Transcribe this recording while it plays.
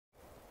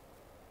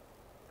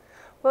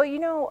Well, you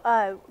know,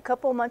 a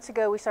couple of months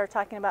ago we started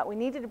talking about we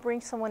needed to bring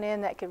someone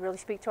in that could really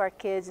speak to our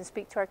kids and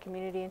speak to our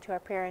community and to our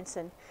parents.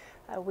 And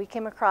we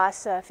came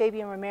across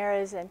Fabian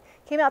Ramirez and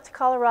came out to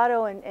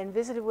Colorado and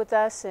visited with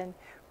us and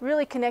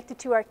really connected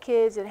to our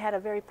kids and had a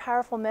very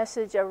powerful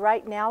message, a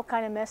right now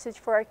kind of message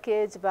for our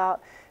kids about,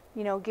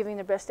 you know, giving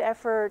their best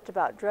effort,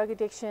 about drug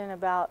addiction,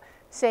 about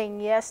saying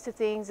yes to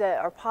things that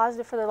are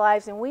positive for their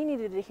lives, and we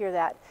needed to hear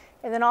that.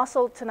 And then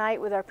also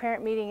tonight with our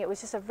parent meeting, it was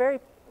just a very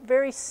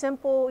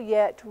simple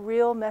yet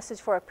real message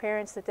for our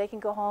parents that they can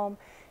go home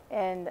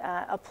and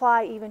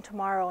apply even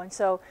tomorrow. And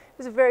so it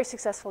was a very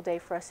successful day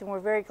for us, and we're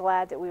very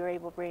glad that we were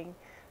able to bring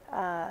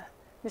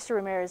Mr.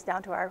 Ramirez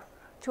down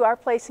to our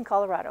place in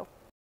Colorado.